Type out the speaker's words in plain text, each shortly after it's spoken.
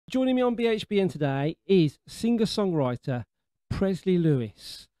Joining me on BHBN today is singer-songwriter Presley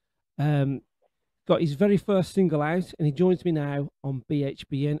Lewis. Got his very first single out, and he joins me now on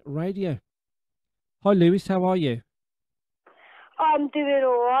BHBN Radio. Hi, Lewis. How are you? I'm doing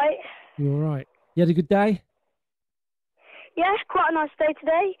all right. You all right? You had a good day? Yeah, it's quite a nice day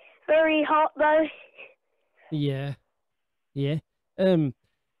today. Very hot though. Yeah.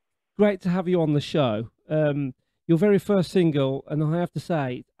 Great to have you on the show. Your very first single, and I have to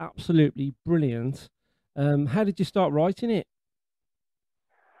say, it's absolutely brilliant. How did you start writing it?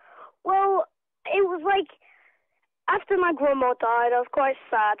 Well, it was like after my grandma died, I was quite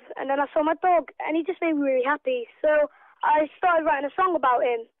sad, and then I saw my dog, and he just made me really happy. So I started writing a song about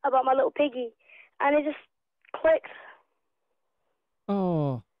him, about my little piggy, and it just clicked.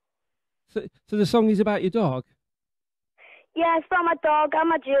 Oh, so the song is about your dog? Yeah, it's about my dog and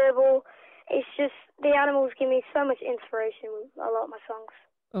my gerbil. It's just the animals give me so much inspiration with a lot of my songs.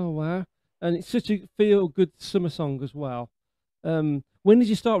 Oh, wow. And it's such a feel-good summer song as well. When did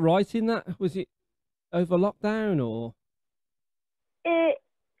you start writing that? Was it over lockdown or?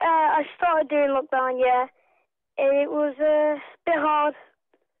 I started during lockdown, yeah. It was a bit hard,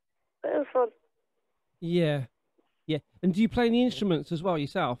 but it was fun. Yeah. And do you play any instruments as well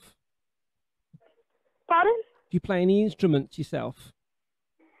yourself? Pardon? Do you play any instruments yourself?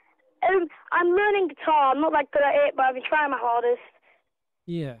 I'm learning guitar. I'm not that good at it, but I've been trying my hardest.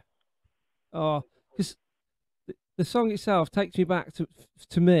 Yeah. Oh, because the song itself takes me back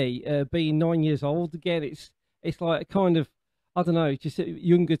to me being 9 years old again. It's like a kind of, I don't know, just a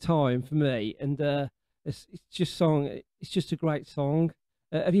younger time for me, and it's just a great song.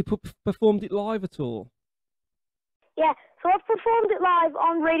 Have you performed it live at all? Yeah, so I've performed it live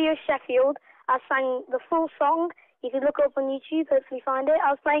on Radio Sheffield. I sang the full song. You can look it up on YouTube, hopefully find it.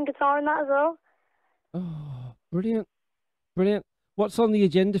 I was playing guitar in that as well. Oh, brilliant. What's on the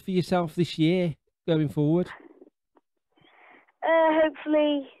agenda for yourself this year going forward?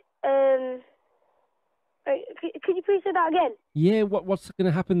 Hopefully, could you please say that again? Yeah, what's going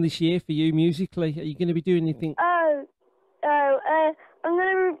to happen this year for you musically? Are you going to be doing anything? I'm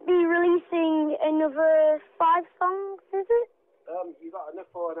going to be releasing another 5 songs, is it? You got enough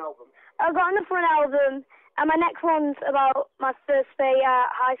for an album? I've got enough for an album, and my next one's about my first day at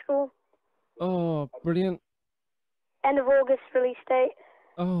high school. Oh, brilliant. End of August release date.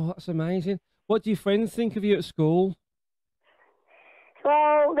 Oh, that's amazing. What do your friends think of you at school?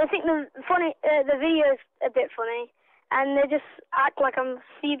 Well, they think the video's a bit funny, and they just act like I'm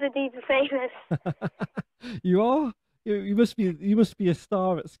super duper famous. You are? You must be a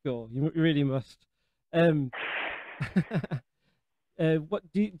star at school. You really must. What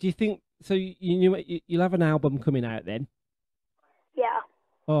do you think? So you'll have an album coming out then? Yeah.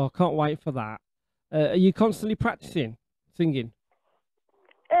 Oh, can't wait for that. Are you constantly practicing singing?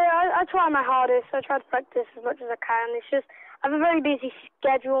 I try my hardest. I try to practice as much as I can. It's just I have a very busy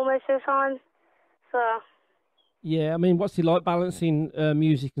schedule most of the time, so. Yeah, I mean, what's it like balancing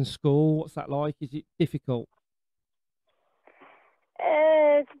music and school? What's that like? Is it difficult?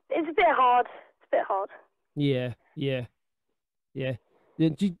 It's a bit hard. It's a bit hard. Yeah.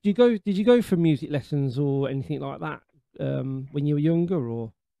 Did you go for music lessons or anything like that when you were younger,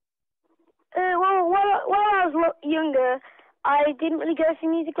 or? Well, when I was younger, I didn't really go for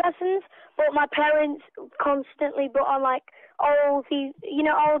music lessons, but my parents constantly put on like old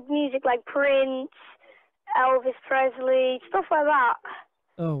music like Prince, Elvis Presley, stuff like that.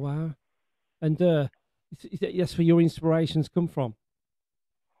 Oh wow! And that's where your inspirations come from.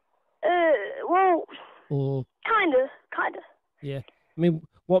 Well, or kinda. Yeah. I mean,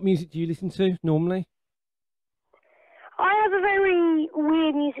 what music do you listen to normally? I have a very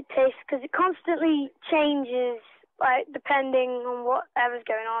weird music taste because it constantly changes, like depending on whatever's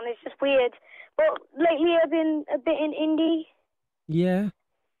going on. It's just weird. But lately I've been a bit in indie. Yeah.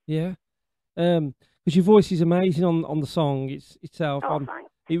 Because your voice is amazing on the song itself. Oh,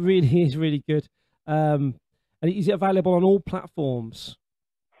 thanks. It really is really good. And is it available on all platforms?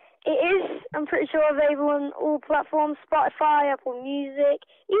 It is. I'm pretty sure available on all platforms: Spotify, Apple Music,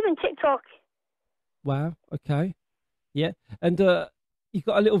 even TikTok. Wow. Okay. Yeah. And you've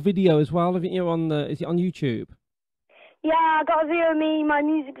got a little video as well, haven't you? Is it on YouTube? Yeah, I got a video of me, my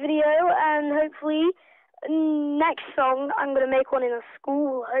music video, and hopefully next song I'm gonna make one in a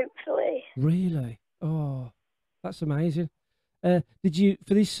school. Hopefully. Really? Oh, that's amazing. Did you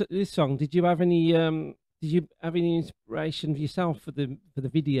for this song? Did you have any inspiration for yourself for the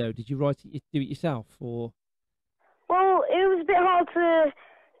video? Did you do it yourself, or? Well, it was a bit hard to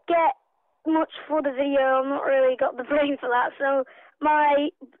get much for the video. I'm not really got the brain for that. So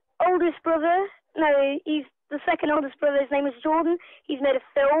my oldest brother, no, he's the second oldest brother. His name is Jordan. He's made a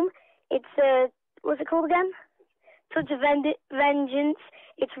film. It's what's it called again? Touch of Vengeance.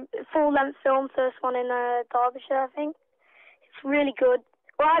 It's a full-length film, first one in Derbyshire, I think. It's really good.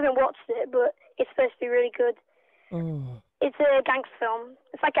 Well, I haven't watched it, but it's supposed to be really good. Oh. It's a gangster film.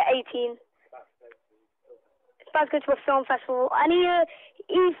 It's like at 18. It's about to go to a film festival. And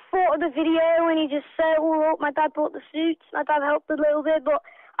he thought of the video and he just said, "Oh, my dad bought the suits. My dad helped a little bit, but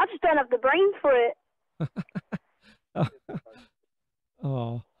I just don't have the brain for it."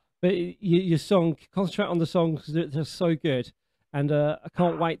 Oh, but your song, concentrate on the songs, they're so good, and I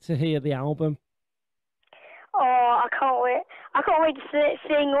can't wait to hear the album. Oh, I can't wait. I can't wait to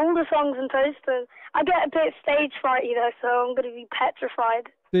sing all the songs and post them. I get a bit stage frighty though, so I'm going to be petrified.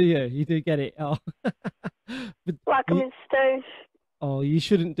 Do you? You do get it? Oh. But Like I'm in stone. Oh, you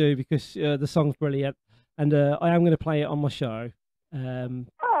shouldn't do, because the song's brilliant, and I am going to play it on my show Oh,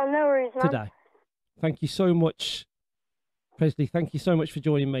 no worries, man. today. Thank you so much, Presley. Thank you so much for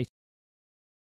joining me.